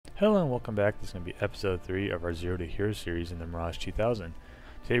Hello and welcome back. This is going to be episode 3 of our Zero to Hero series in the Mirage 2000.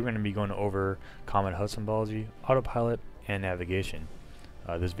 Today we're going to be going over common HUD symbology, autopilot, and navigation.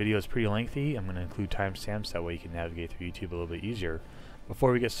 This video is pretty lengthy. I'm going to include timestamps, that way you can navigate through YouTube a little bit easier.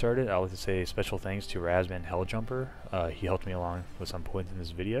 Before we get started, I'd like to say special thanks to Razbam Helljumper. He helped me along with some points in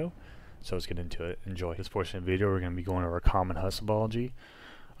this video, so let's get into it. Enjoy. This portion of the video we're going to be going over common HUD symbology.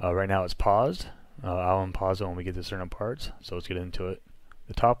 Right now it's paused. I'll unpause it when we get to certain parts, so let's get into it.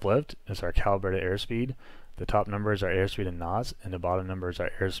 The top left is our calibrated airspeed, the top number is our airspeed in knots, and the bottom number is our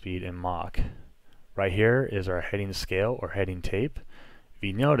airspeed in Mach. Right here is our heading scale or heading tape. If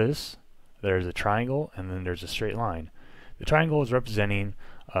you notice, there's a triangle and then there's a straight line. The triangle is representing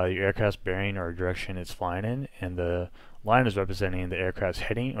your aircraft's bearing or direction it's flying in, and the line is representing the aircraft's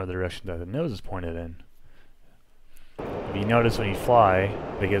heading or the direction that the nose is pointed in. If you notice when you fly,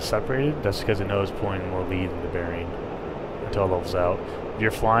 they get separated. That's because the nose is pointing more lead than the bearing until it levels out. If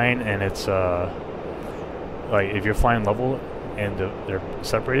you're flying and it's like if you're flying level and they're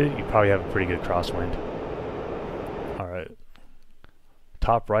separated, you probably have a pretty good crosswind. Alright,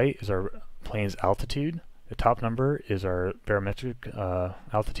 top right is our plane's altitude. The top number is our barometric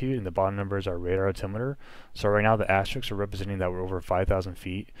altitude, and the bottom number is our radar altimeter. So right now the asterisks are representing that we're over 5,000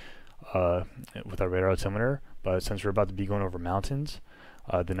 feet with our radar altimeter, but since we're about to be going over mountains,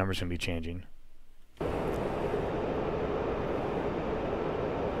 the number's going to be changing.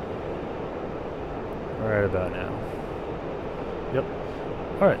 Right about now. Yep.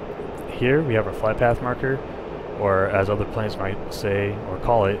 Alright. Here we have our flight path marker, or as other planes might say or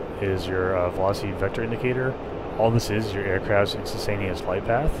call it, is your velocity vector indicator. All this is your aircraft's instantaneous flight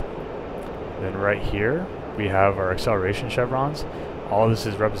path. Then right here we have our acceleration chevrons. All this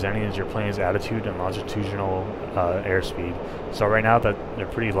is representing is your plane's attitude and longitudinal airspeed. So right now that they're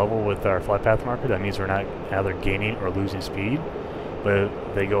pretty level with our flight path marker, that means we're not either gaining or losing speed. But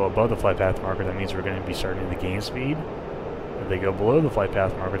if they go above the flight path marker, that means we're going to be starting to gain speed. If they go below the flight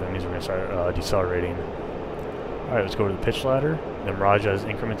path marker, that means we're going to start decelerating. Alright, let's go to the pitch ladder. The Mirage has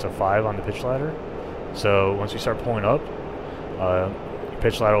increments of 5 on the pitch ladder. So once we start pulling up, your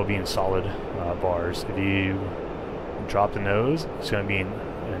pitch ladder will be in solid bars. If you drop the nose, it's going to be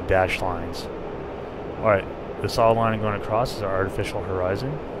in dashed lines. Alright, the solid line going across is our artificial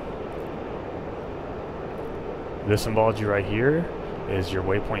horizon. This symbology right here is your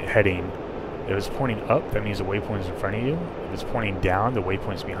waypoint heading. If it's pointing up, that means the waypoint is in front of you. If it's pointing down, the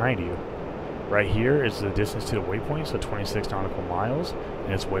waypoint is behind you. Right here is the distance to the waypoint, so 26 nautical miles,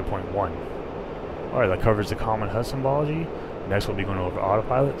 and it's waypoint 1. Alright, that covers the common HUD symbology. Next we'll be going over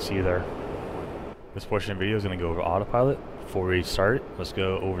autopilot. See you there. This portion of the video is going to go over autopilot. Before we start, let's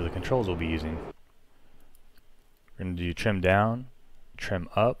go over the controls we'll be using. We're going to do trim down, trim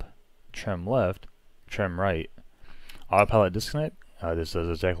up, trim left, trim right. Autopilot disconnect. This does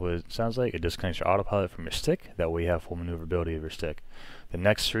exactly what it sounds like. It disconnects your autopilot from your stick. That way you have full maneuverability of your stick. The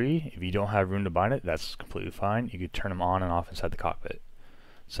next three, if you don't have room to bind it, that's completely fine. You could turn them on and off inside the cockpit.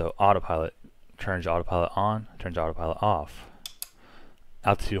 So autopilot turns your autopilot on, turns your autopilot off.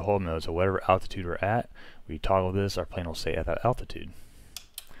 Altitude hold mode. So whatever altitude we're at, we toggle this, our plane will stay at that altitude.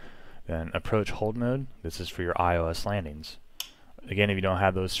 Then approach hold mode. This is for your IOS landings. Again, if you don't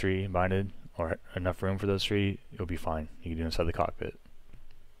have those three binded, or enough room for those three, you'll be fine. You can do it inside the cockpit.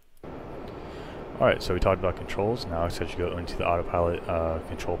 Alright, so we talked about controls. Now let's actually go into the autopilot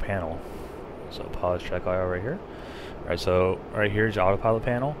control panel. So pause, track IR right here. Alright, so right here is your autopilot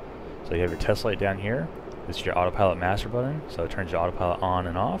panel. So you have your test light down here. This is your autopilot master button, so it turns your autopilot on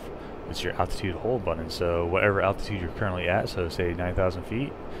and off. This is your altitude hold button, so whatever altitude you're currently at, so say 9,000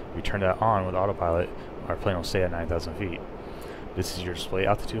 feet, if you turn that on with autopilot, our plane will stay at 9,000 feet. This is your display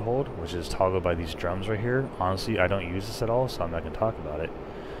altitude hold, which is toggled by these drums right here. Honestly, I don't use this at all, so I'm not going to talk about it.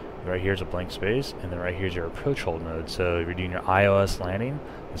 Right here is a blank space, and then right here is your approach hold mode. So if you're doing your IOS landing,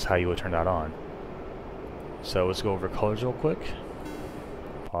 this is how you would turn that on. So let's go over colors real quick.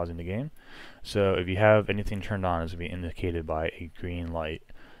 Pausing the game. So if you have anything turned on, it's going to be indicated by a green light.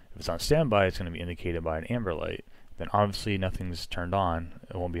 If it's on standby, it's going to be indicated by an amber light. Then obviously nothing's turned on.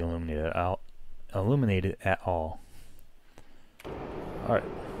 It won't be illuminated at all. Alright,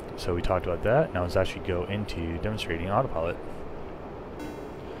 so we talked about that. Now let's actually go into demonstrating autopilot.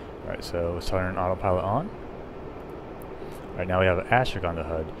 Alright, so let's turn autopilot on. Alright, now we have an asterisk on the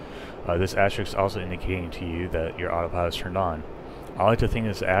HUD. This asterisk is also indicating to you that your autopilot is turned on. I like to think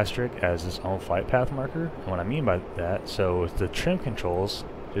of this asterisk as its own flight path marker. And what I mean by that, so with the trim controls,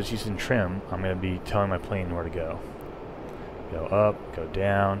 just using trim, I'm going to be telling my plane where to go. Go up, go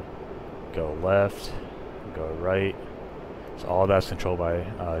down, go left, go right. So all that's controlled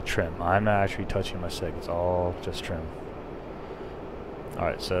by trim. I'm not actually touching my stick, it's all just trim.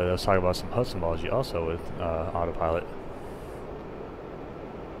 Alright, so let's talk about some HUD symbology also with Autopilot.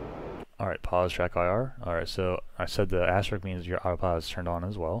 Alright, pause track IR. Alright, so I said the asterisk means your Autopilot is turned on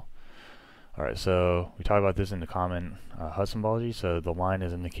as well. Alright, so we talked about this in the common HUD symbology. So the line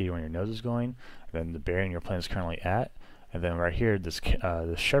is indicating where your nose is going, and then the bearing your plane is currently at, and then right here, this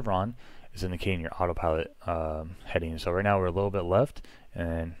chevron is indicating your Autopilot heading. So right now we're a little bit left,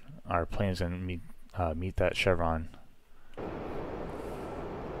 and our plane is going to meet that chevron.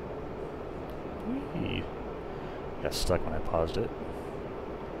 Whee. Got stuck when I paused it.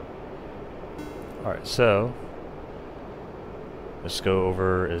 Alright, so let's go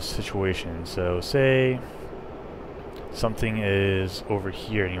over a situation. So say something is over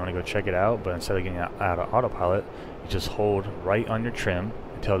here and you want to go check it out, but instead of getting out of Autopilot, you just hold right on your trim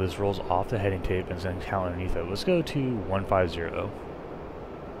until this rolls off the heading tape and then count underneath it. Let's go to 150.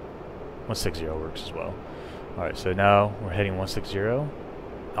 160 works as well. Alright, so now we're heading 160.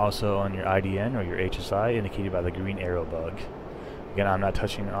 Also on your IDN or your HSI indicated by the green arrow bug. Again, I'm not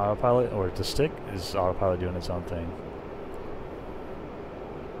touching the Autopilot or the stick. This is Autopilot doing its own thing.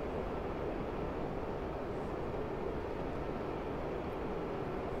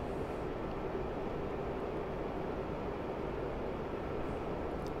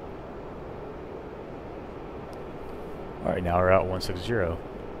 Alright, now we're at 160.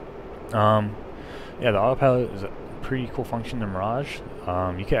 Yeah, the Autopilot is a pretty cool function in Mirage.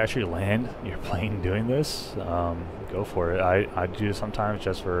 You can actually land your plane doing this. Go for it. I do it sometimes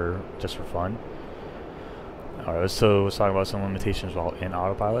just for fun. Alright, so let's talk about some limitations while in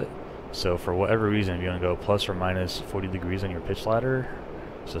Autopilot. So for whatever reason, if you want to go plus or minus 40 degrees on your pitch ladder,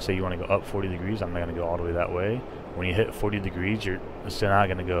 so say you want to go up 40 degrees, I'm not going to go all the way that way. When you hit 40 degrees, you're still not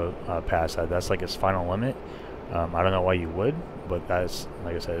going to go past that. That's like its final limit. I don't know why you would, but that's,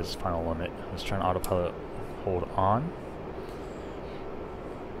 like I said, its final limit. Let's turn Autopilot hold on.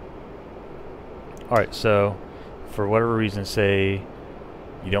 Alright, so for whatever reason, say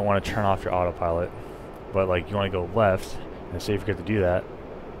you don't want to turn off your Autopilot, but like you want to go left, and say you forget to do that,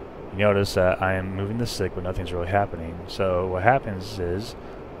 you notice that I am moving the stick but nothing's really happening. So what happens is,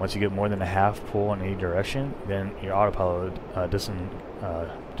 once you get more than a half pull in any direction, then your Autopilot would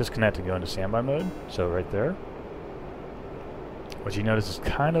disconnect and go into standby mode. So right there. What you notice is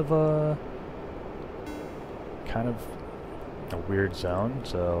kind of a weird zone.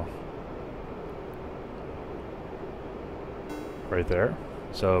 So right there.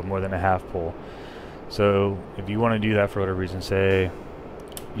 So more than a half pull. So if you want to do that for whatever reason, say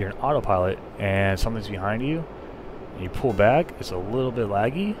you're in Autopilot and something's behind you, and you pull back, it's a little bit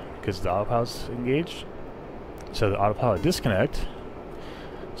laggy because the Autopilot's engaged. So the Autopilot disconnect.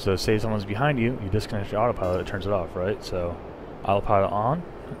 So say someone's behind you, you disconnect your Autopilot, it turns it off, right? So Autopilot on,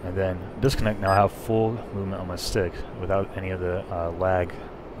 and then disconnect. Now I have full movement on my stick without any of the lag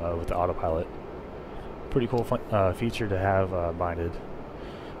with the Autopilot. Pretty cool feature to have binded.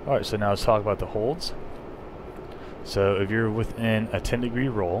 Alright, so now let's talk about the holds. So if you're within a 10-degree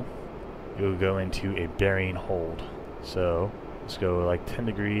roll, you'll go into a bearing hold. So let's go like 10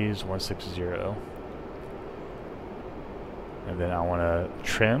 degrees, 160. And then I want to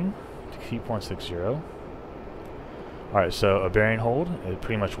trim to keep 160. Alright, so a bearing hold, it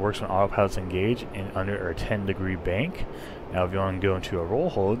pretty much works when Autopilot's engaged in under a 10-degree bank. Now if you want to go into a roll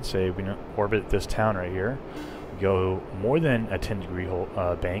hold, say we orbit this town right here, go more than a 10-degree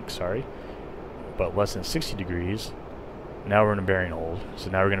bank, but less than 60 degrees, now we're in a bearing hold. So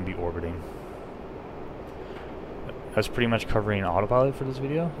now we're going to be orbiting. That's pretty much covering Autopilot for this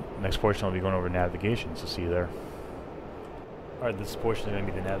video. Next portion will be going over navigation, so see you there. Alright, this portion is going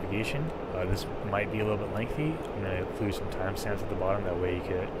to be the navigation. This might be a little bit lengthy. I'm going to include some timestamps at the bottom, that way you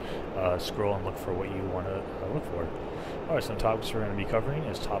can scroll and look for what you want to look for. Alright, some topics we're going to be covering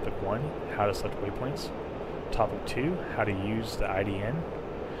is Topic 1, how to select waypoints. Topic 2, how to use the IDN,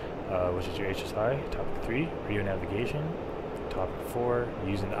 which is your HSI. Topic 3, radio navigation. Topic 4,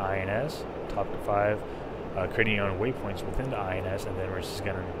 using the INS. Topic 5, creating your own waypoints within the INS, and then we're just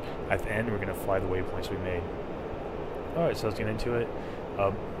going to, at the end, we're going to fly the waypoints we made. Alright, so let's get into it.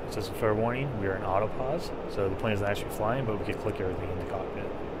 Just a fair warning, we are in autopause, so the plane isn't actually flying, but we can click everything in the cockpit.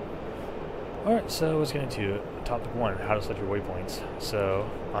 Alright, so let's get into it. Topic 1, how to select your waypoints. So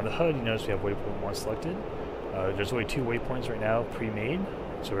on the HUD, you notice we have waypoint 1 selected. There's only 2 waypoints right now pre-made,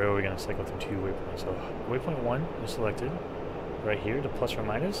 so we're going to select the 2 waypoints. So waypoint 1 is selected right here, the plus or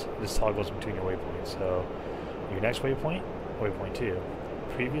minus. This toggles between your waypoints. So your next waypoint, waypoint 2.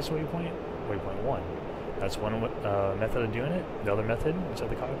 Previous waypoint, waypoint 1. That's one method of doing it. The other method inside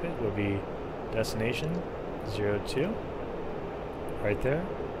the cockpit would be destination 02, right there,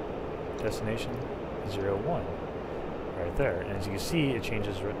 destination 01. right there. And as you can see, it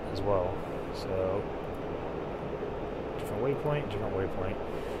changes as well. So different waypoint, different waypoint.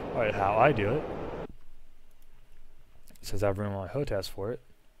 Alright, how I do it, says I have room on my HOTAS for it.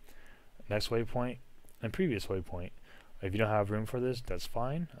 Next waypoint and previous waypoint. If you don't have room for this, that's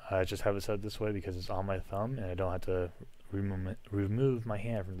fine. I just have it set this way because it's on my thumb and I don't have to remove my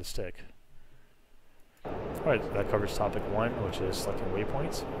hand from the stick. Alright, that covers topic 1, which is selecting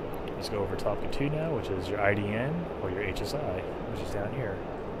waypoints. Let's go over topic 2 now, which is your IDN or your HSI, which is down here.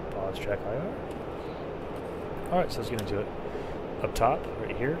 Pause, track IR. Alright, so let's get into it. Up top,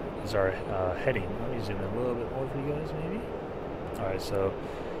 right here, is our heading. Let me zoom in a little bit more for you guys, maybe. Alright, so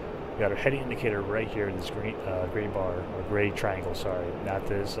we got our heading indicator right here, this green, gray bar, or gray triangle, sorry, not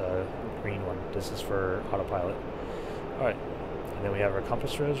this green one. This is for Autopilot. Alright, and then we have our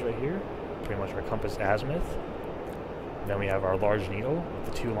compass rose right here, pretty much our compass azimuth. Then we have our large needle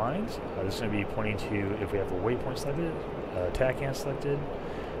with the 2 lines. This is going to be pointing to if we have a waypoint selected, TACAN selected.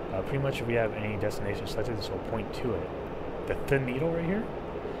 Pretty much if we have any destination selected, this will point to it. The thin needle right here,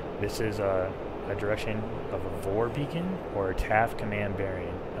 this is a direction of a VOR beacon or a TAF command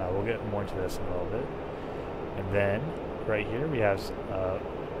bearing. We'll get more into this in a little bit. And then right here we have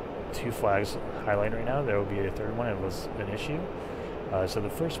 2 flags highlighted right now. There will be a third one. It was an issue. So the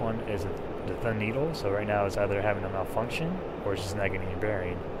first one is the thin needle. So right now it's either having a malfunction or it's just not getting a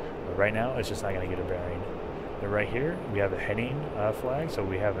bearing. But right now it's just not going to get a bearing. Then right here we have a heading flag. So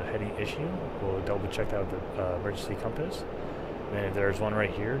we have a heading issue. We'll double check that with the emergency compass. And if there's one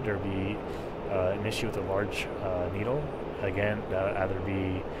right here, there'll be an issue with the large needle. Again, that will either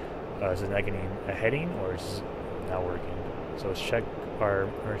be is it not getting a heading or it's not working. So let's check our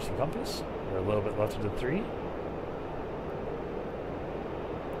emergency compass. We're a little bit left of the 3.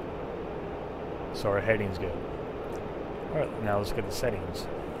 So our heading's good. Alright, now let's get the settings.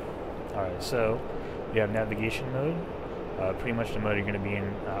 Alright, so we have navigation mode. Pretty much the mode you're going to be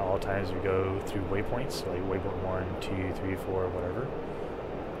in all times we go through waypoints, like waypoint 1, 2, 3, 4, whatever.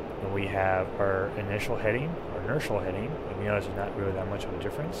 And we have our initial heading, our inertial heading, and we notice there's not really that much of a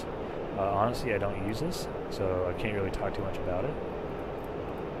difference. Honestly, I don't use this, so I can't really talk too much about it.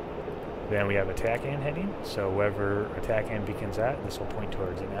 Then we have a TACAN heading, so wherever a TACAN beacon's at, this will point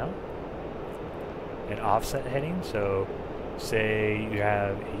towards it now. An offset heading, so say you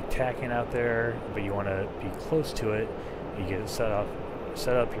have a TACAN out there, but you want to be close to it, you get set up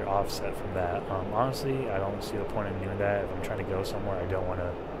your offset from that. Honestly, I don't see the point in doing that. If I'm trying to go somewhere, I don't want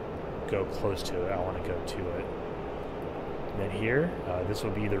to go close to it, I want to go to it. And then here, this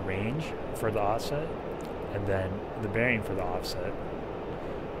will be the range for the offset, and then the bearing for the offset.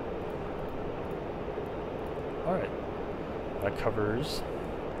 Alright, that covers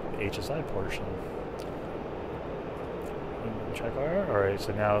the HSI portion. Check IR. Alright,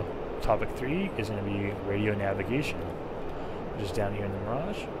 so now topic 3 is going to be radio navigation, which is down here in the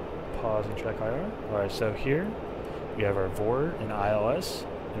Mirage. Pause and check IR. Alright, so here we have our VOR and ILS,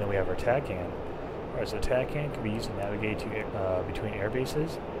 and then we have our TACAN. Alright, so TACAN can be used to navigate to between air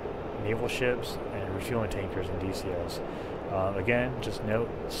bases, naval ships, and refueling tankers in DCS. Again, just note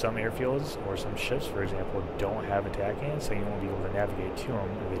some airfields or some ships, for example, don't have a TACAN, so you won't be able to navigate to them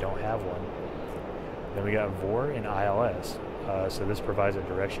if they don't have one. Then we got VOR and ILS. So this provides a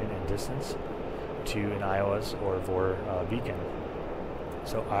direction and distance to an ILS or VOR beacon.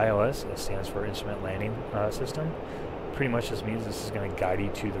 So ILS stands for Instrument Landing System. Pretty much just means this is going to guide you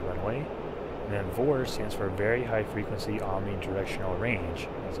to the runway. And then VOR stands for Very High Frequency Omnidirectional Range.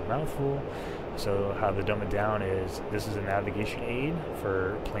 That's a mouthful. So how they dumb it down is this is a navigation aid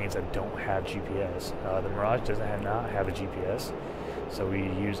for planes that don't have GPS. The Mirage doesn't not have a GPS, so we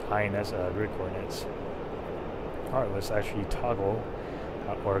use INS grid coordinates. Alright, let's actually toggle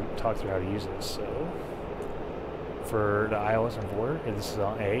or talk through how to use this. So for the ILS and VOR, if this is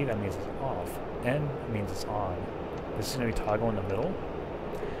on A, that means it's off. N means it's on. This is going to be toggle in the middle.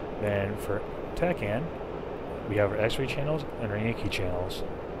 Then for TACAN, we have our X-ray channels and our Yankee channels.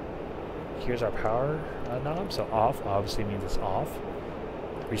 Here's our power knob. So off obviously means it's off.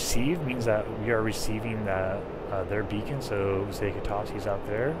 Receive means that we are receiving their beacon. So say Katosi's out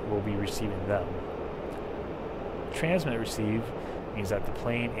there, we'll be receiving them. Transmit receive means that the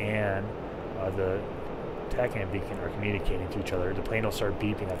plane and the TACAN beacon are communicating to each other. The plane will start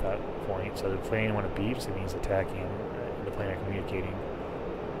beeping at that point. So the plane, when it beeps, it means the TACAN and the plane are communicating.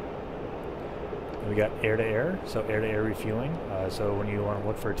 And we got air-to-air, so air-to-air refueling. So when you want to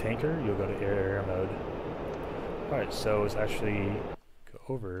look for a tanker, you'll go to air-to-air mode. Alright, so let's actually go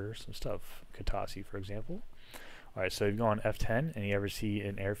over some stuff. Katosi, for example. Alright, so if you go on F10 and you ever see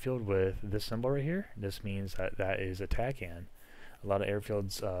an airfield with this symbol right here, this means that that is a TACAN. A lot of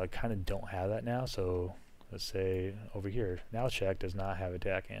airfields kind of don't have that now, so let's say over here, now check does not have a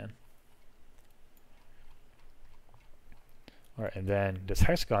TACAN. Alright, and then this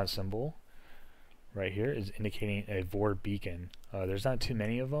hexagon symbol right here is indicating a VOR beacon. There's not too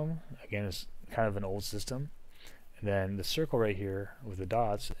many of them. Again, it's kind of an old system. And then the circle right here with the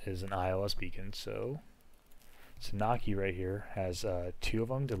dots is an iOS beacon. So Sanaki right here has 2 of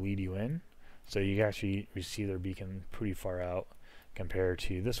them to lead you in. So you can actually receive their beacon pretty far out compared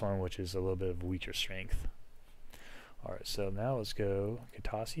to this one, which is a little bit of weaker strength. Alright, so now let's go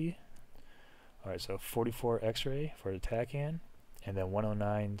Katasi. Alright, so 44 X-ray for the TACAN, and then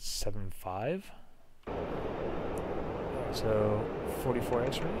 109.75. So 44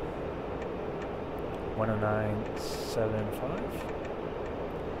 X-ray,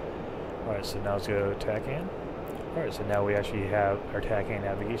 109.75. Alright, so now let's go TACAN. Alright, so now we actually have our TACAN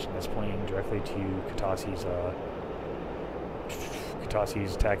navigation that's pointing directly to Katasi's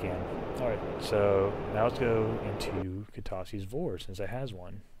TACAN. Alright, so now let's go into Katasi's VOR since it has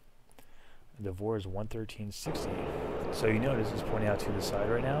one. The VOR is 113.60. So you notice it's pointing out to the side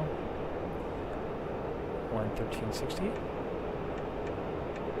right now. 113.60.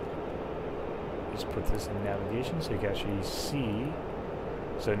 Let's put this in navigation so you can actually see.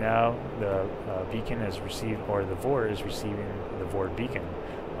 So now the beacon is received, or the VOR is receiving the VOR beacon.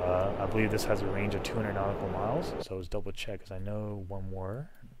 I believe this has a range of 200 nautical miles. So let's double check because I know one more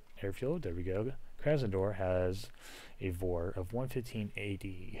airfield. There we go. Krasnodar has a VOR of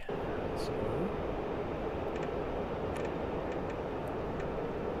 115.80. So,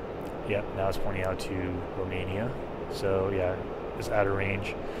 yep, now it's pointing out to Romania. So yeah, it's out of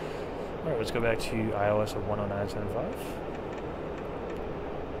range. Alright, let's go back to iOS of 109.75.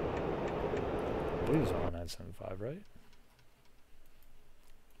 I believe it's 109.75, right?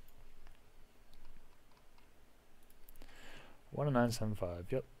 $109.75,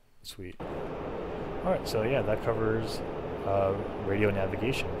 yep, sweet. Alright, so yeah, that covers radio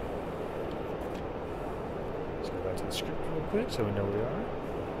navigation. Let's go back to the script real quick so we know where we are.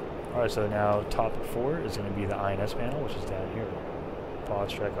 Alright, so now top 4 is going to be the INS panel, which is down here.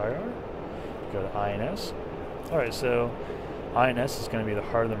 Pause track IR, go to INS. Alright, so INS is going to be the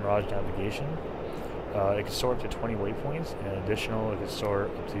heart of the Mirage navigation. It can store up to 20 waypoints, and additional, it can store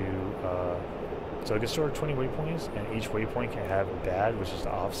up to so it can store 20 waypoints, and each waypoint can have a BAD, which is the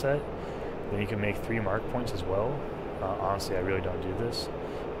offset. Then you can make 3 mark points as well. Honestly, I really don't do this.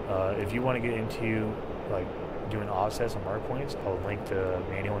 If you want to get into like doing offsets and mark points, I'll link the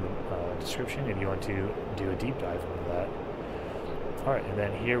manual in the description if you want to do a deep dive into that. Alright, and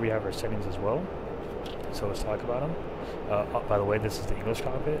then here we have our settings as well. So let's talk about them. By the way, this is the English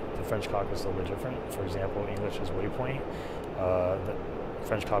cockpit. The French cockpit is a little bit different. For example, English is waypoint. The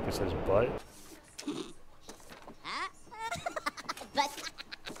French cockpit says but. And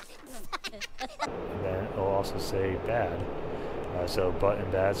then it'll also say bad. So but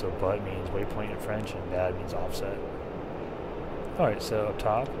and bad. So but means waypoint in French, and bad means offset. Alright, so up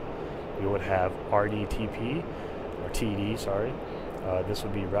top we would have RDTP, or TD, sorry. This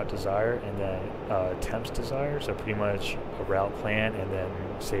would be route desire, and then temps desire, so pretty much a route plan, and then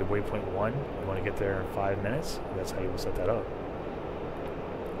say waypoint 1, you want to get there in 5 minutes, that's how you would set that up.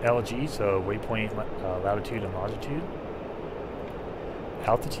 LG, so waypoint latitude and longitude.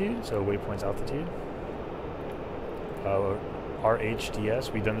 Altitude, so waypoint's altitude.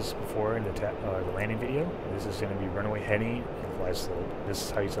 RHDS, we've done this before in the landing video. This is going to be runway heading and fly slope. This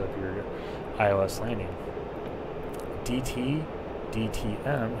is how you set up your iOS landing.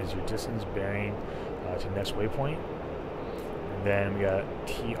 DTM is your distance bearing to next waypoint. And then we got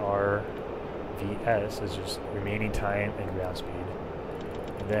TRVS is just remaining time and ground speed.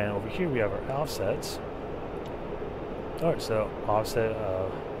 And then over here we have our offsets. Alright, so offset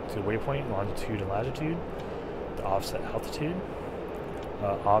to the waypoint, longitude and latitude, the offset altitude,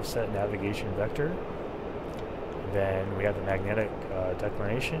 offset navigation vector, then we have the magnetic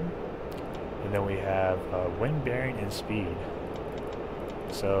declination, and then we have wind bearing and speed.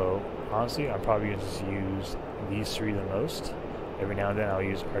 So honestly, I'm probably going to just use these 3 the most. Every now and then I'll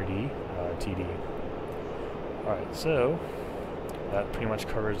use RD, TD. Alright, so that pretty much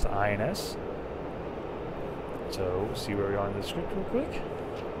covers the INS. So we'll see where we are in the script real quick.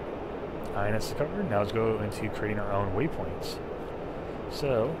 INS is covered. Now let's go into creating our own waypoints.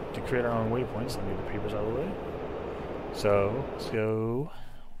 So to create our own waypoints, let me get the papers out of the way. So let's go.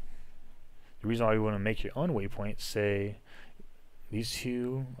 The reason why we want to make your own waypoint, say these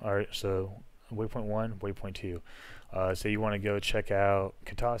 2 are, so waypoint 1, waypoint 2. Say you want to go check out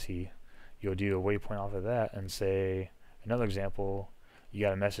Katasi, you'll do a waypoint off of that, and say, another example, you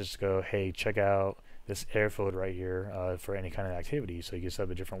got a message to go, hey, check out this airfield right here for any kind of activity, so you can set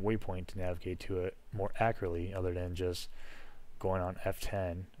up a different waypoint to navigate to it more accurately, other than just going on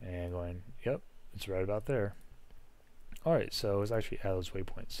F10 and going, yep, it's right about there. Alright, so let's actually add those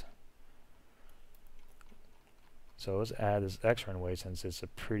waypoints. So let's add this X runway since it's a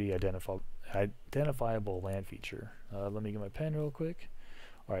pretty identifiable land feature. Let me get my pen real quick.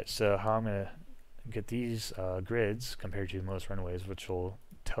 Alright, so how I'm going to get these grids compared to most runways, which will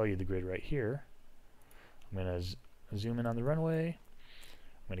tell you the grid right here. I'm going to zoom in on the runway.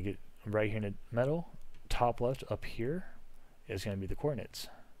 I'm going to get right here in the middle. Top left up here is going to be the coordinates.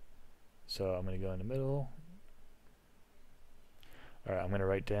 So I'm going to go in the middle. Alright, I'm going to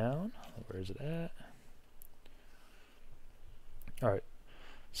write down, where is it at? Alright,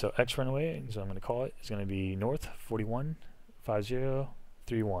 so X runway, so I'm going to call it, is going to be north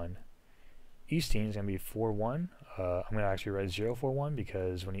 415031. Easting is going to be 41. I'm going to actually write 041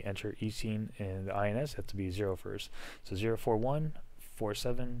 because when you enter easting in the INS, it has to be 0 first. So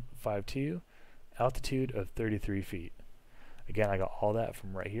 0414752, altitude of 33 feet. Again, I got all that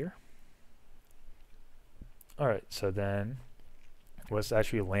from right here. Alright, so then let's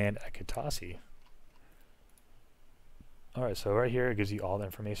actually land at Kutaisi. Alright, so right here it gives you all the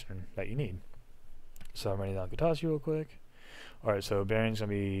information that you need. So I'm writing down Kutaisi real quick. Alright, so bearing's going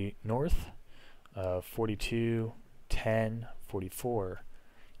to be north, 42, 10, 44.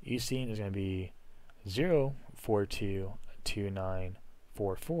 Easting is going to be 042, 29,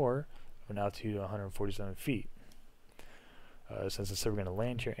 44, an altitude of 147 feet. Since I said we're going to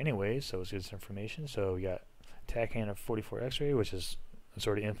land here anyway, so let's get this information. So we got TACAN of 44 X-ray, which is it's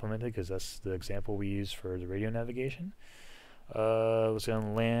already implemented because that's the example we use for the radio navigation. Let's go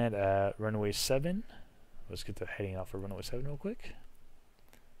and land at runway 7. Let's get the heading off for runway 7 real quick.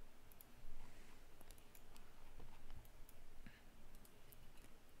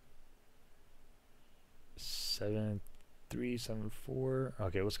 Seven 374.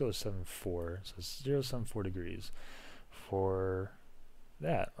 Okay, let's go with 74. So it's 074 degrees for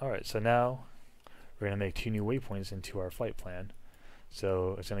that. Alright, so now we're going to make 2 new waypoints into our flight plan.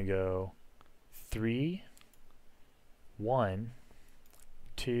 So it's going to go 3, 1,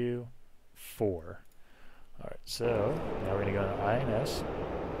 2, 4. Alright, so now we're going to go to INS.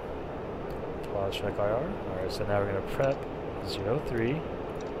 Pause check IR. Alright, so now we're going to prep 03.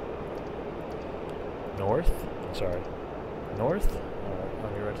 North. North.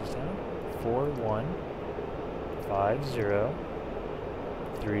 Let me write this down.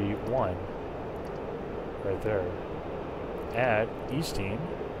 415031. Right there. At easting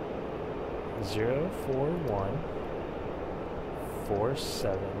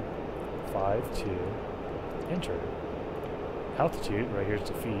 0414752. Enter. Altitude, right here's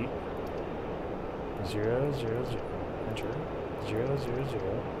the feet. 000. Enter.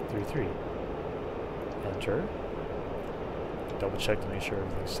 00033. Enter. Double check to make sure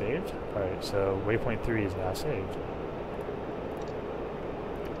everything's saved. Alright, so waypoint 3 is now saved.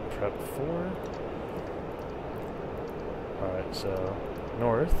 Prep 4. Alright, so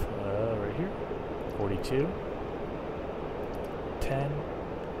north, right here, 42, 10,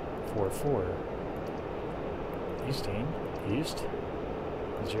 44. Easting, east,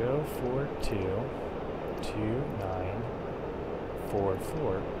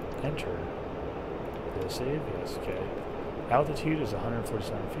 0422944. Enter. Did I save? Yes, okay. Altitude is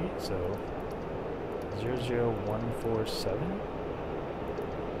 147 feet, so 00147.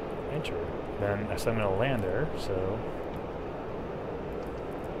 Enter. Then I said I'm going to land there, so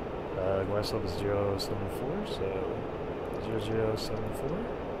glide slope is 074, so 0074.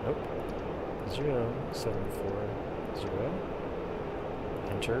 Nope. 0740.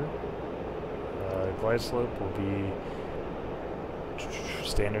 Enter. Glide slope will be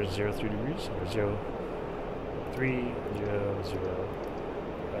standard 03 degrees, or 0300.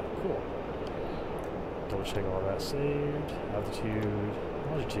 Cool. Double check all that saved. Altitude,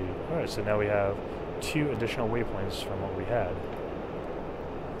 longitude. Alright, so now we have 2 additional waypoints from what we had.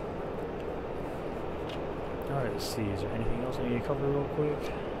 Alright, let's see, is there anything else I need to cover real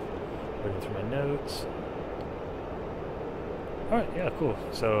quick? Looking through my notes. Alright, yeah, cool.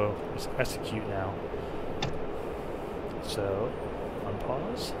 So, let's execute now. So,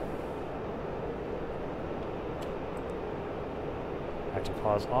 unpause. Active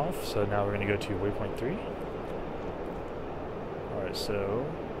pause off, so now we're going to go to waypoint 3. Alright, so,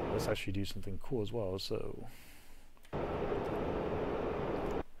 let's actually do something cool as well, so...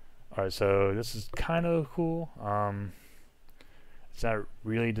 Alright, so this is kind of cool. It's not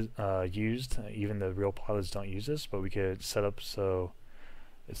really used, even the real pilots don't use this, but we could set up so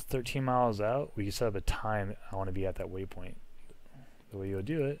it's 13 miles out. We can set up a time I want to be at that waypoint. The way you'll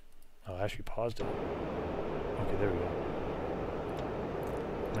do it Oh, I actually paused it. Okay, there we go.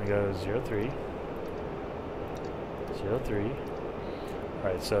 I'm gonna go 03. 03.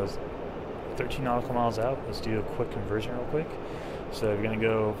 Alright, so 13 nautical miles out. Let's do a quick conversion real quick. So if you're going to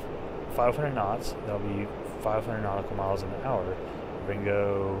go 500 knots, that'll be 500 nautical miles an hour. If we're going to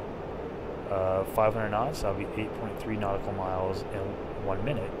go 500 knots, that'll be 8.3 nautical miles in 1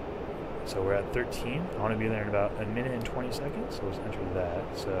 minute. So we're at 13. I want to be there in about a minute and 20 seconds, so let's enter that.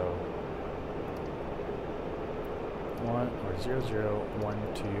 So 0, 0,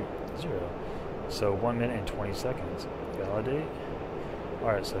 1, 2, 0. So 1 minute and 20 seconds. Validate.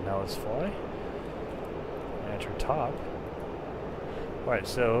 Alright, so now let's fly. Enter top. Alright,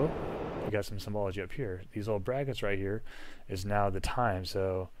 so we got some symbology up here. These little brackets right here is now the time.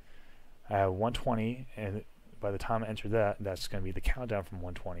 So I have 120, and by the time I enter that, that's going to be the countdown from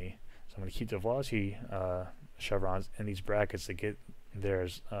 120. So I'm going to keep the velocity chevrons in these brackets to get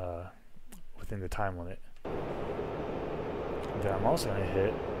theirs within the time limit. Then I'm also going to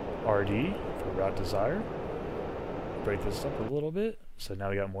hit RD for route desire. Break this up a little bit. So now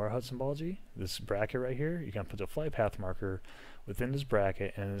we got more HUD symbology. This bracket right here, you're going to put the flight path marker within this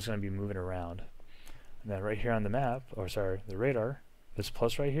bracket, and it's going to be moving around. And then right here on the map, or sorry, the radar, this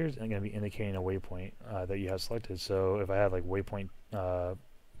plus right here is going to be indicating a waypoint that you have selected. So if I have like waypoint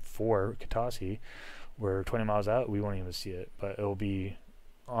 4 Katasi, we're 20 miles out, we won't even see it, but it will be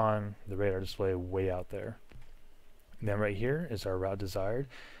on the radar display way out there. And then right here is our route desired.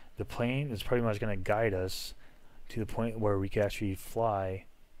 The plane is pretty much going to guide us to the point where we can actually fly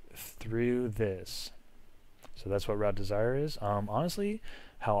through this. So that's what route desire is. Honestly,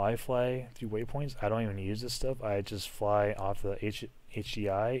 how I fly through waypoints, I don't even use this stuff. I just fly off the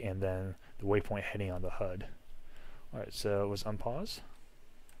HDI and then the waypoint heading on the HUD. Alright, so let's unpause.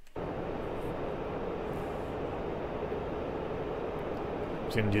 I'm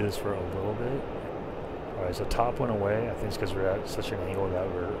just going to do this for a little bit. Alright, so top went away. I think it's because we're at such an angle that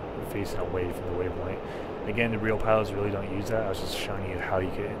we're facing away from the waypoint. Again, the real pilots really don't use that. I was just showing you how you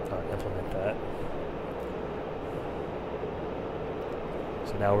can implement that.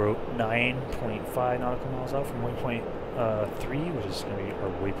 So now we're 9.5 nautical miles out from waypoint 3, which is going to be our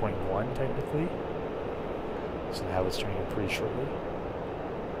waypoint 1 technically. So now it's turning it pretty shortly.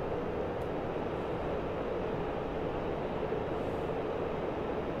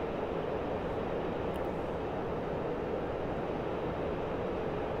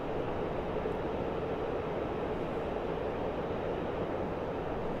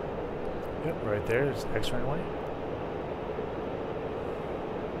 Yep, right there is X runway.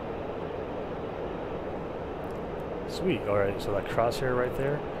 Sweet. Alright, so that crosshair right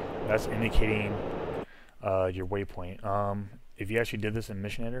there, that's indicating your waypoint. If you actually did this in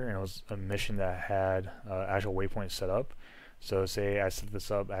Mission Editor and it was a mission that had actual waypoints set up, so say I set this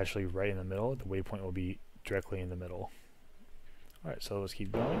up actually right in the middle, the waypoint will be directly in the middle. Alright, so let's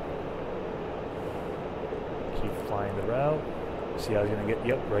keep going. Keep flying the route. See how I was going to get,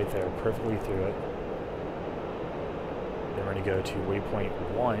 yep, right there, perfectly through it. Then we're going to go to waypoint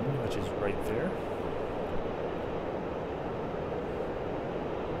 1, which is right there.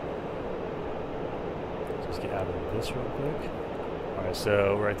 So let's get out of this real quick. Alright,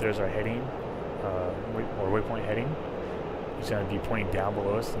 so right there's our heading, or waypoint heading. It's going to be pointing down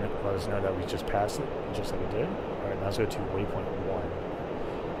below us to let us know that we just passed it, just like it did. Alright, now let's go to waypoint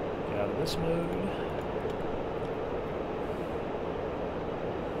 1. Get out of this mode.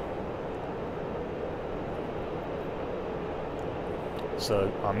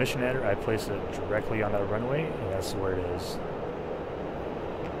 So on Mission Editor, I placed it directly on that runway, and that's where it is.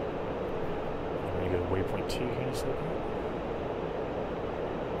 I'm going to go to waypoint 2 here in a second.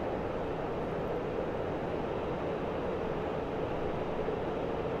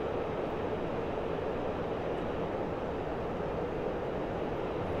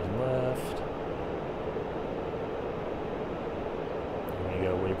 Left. I'm going to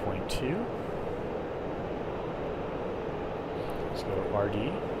go waypoint 2. Let's go to RD.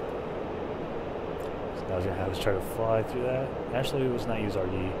 So now I was going to have us try to fly through that. Actually, let's not use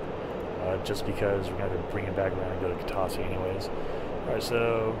RD, just because we're going to have to bring it back around and go to Katasi anyways. Alright,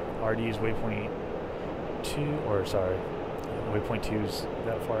 so RD is waypoint 2, or sorry, waypoint 2 is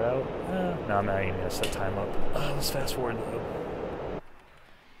that far out. No, I'm not even going to set time up. Let's fast forward though.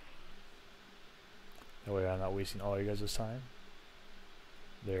 That way I'm not wasting all you guys' time.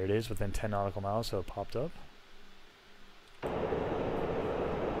 There it is, within 10 nautical miles, so it popped up.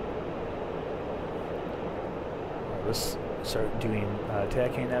 Let's start doing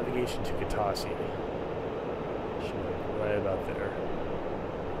tacking navigation to Katasi. Should be right about there.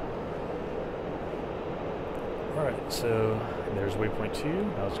 Alright, so there's waypoint 2.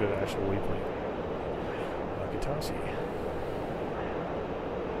 Now let's go to actual waypoint. Katasi.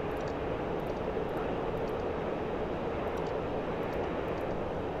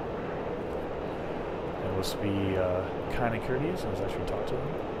 And let's be kind of courteous and let's actually talk to them.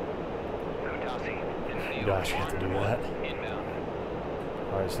 Gosh, you have to do that.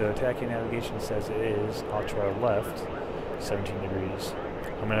 Alright, so attacking navigation says it is off to our left, 17 degrees.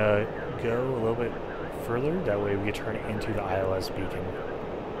 I'm going to go a little bit further, that way we can turn into the ILS beacon.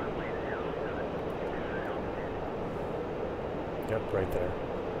 Yep, right there.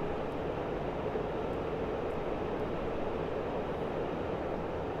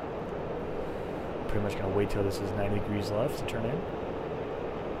 Pretty much going to wait till this is 90 degrees left to turn in.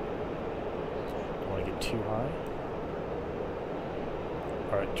 Don't want to get too high.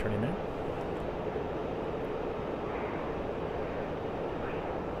 Alright, turning in.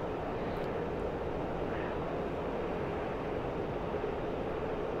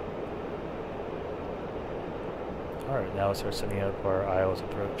 Alright, now let's start setting up our ILS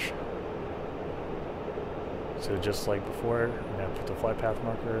approach. So just like before, I'm going to put the flight path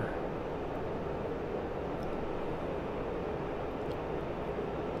marker.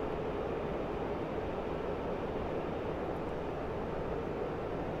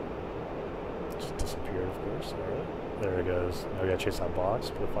 Just disappeared, of course. Alright, there it goes. Now we got to chase that box,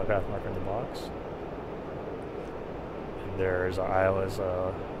 put the flight path marker in the box. And there's our ILS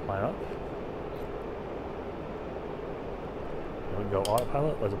lineup. We go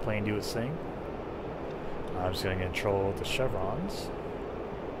autopilot, let the plane do its thing. I'm just going to control the chevrons.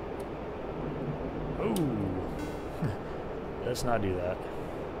 Oh, let's not do that.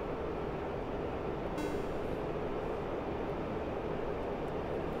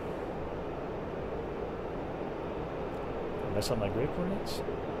 Mess up my grid coordinates.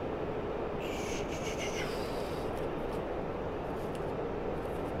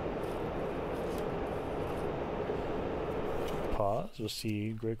 Pause. We'll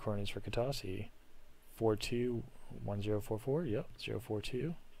see grid coordinates for Katasi. 421044. Yep.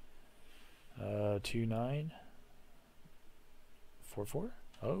 042. 2944.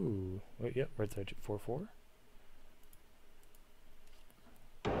 Oh, wait. Yep. Right there. 44.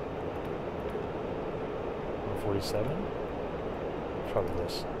 147. Probably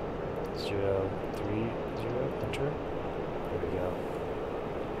this. 030. Enter. There we go.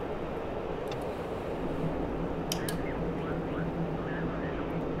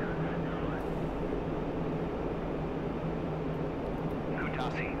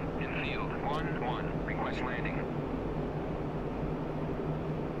 Landing.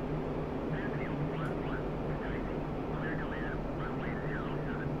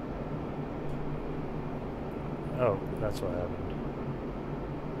 Oh, that's what happened.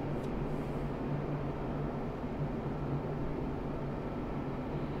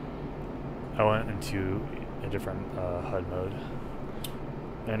 I went into a different HUD mode.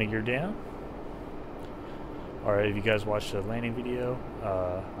 Landing gear down. Alright, if you guys watched the landing video,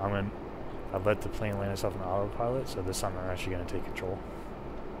 I've let the plane land itself in autopilot, so this time I'm actually going to take control.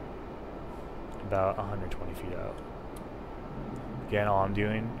 About 120 feet out. Again, all I'm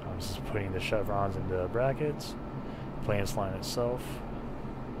doing, I'm just putting the chevrons into brackets. The plane is flying itself.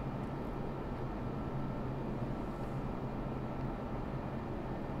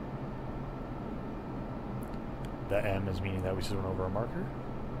 That M is meaning that we just went over a marker.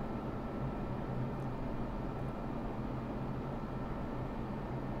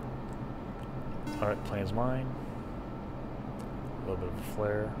 Alright, plane's mine. A little bit of a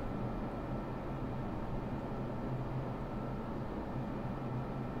flare.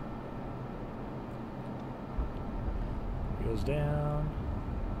 Goes down.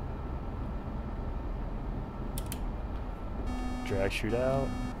 Drag shoot out.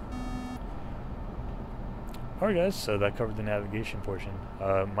 Alright guys, so that covered the navigation portion.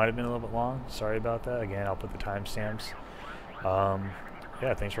 Might have been a little bit long. Sorry about that. Again, I'll put the timestamps.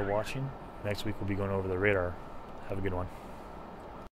 Yeah, thanks for watching. Next week we'll be going over the radar. Have a good one.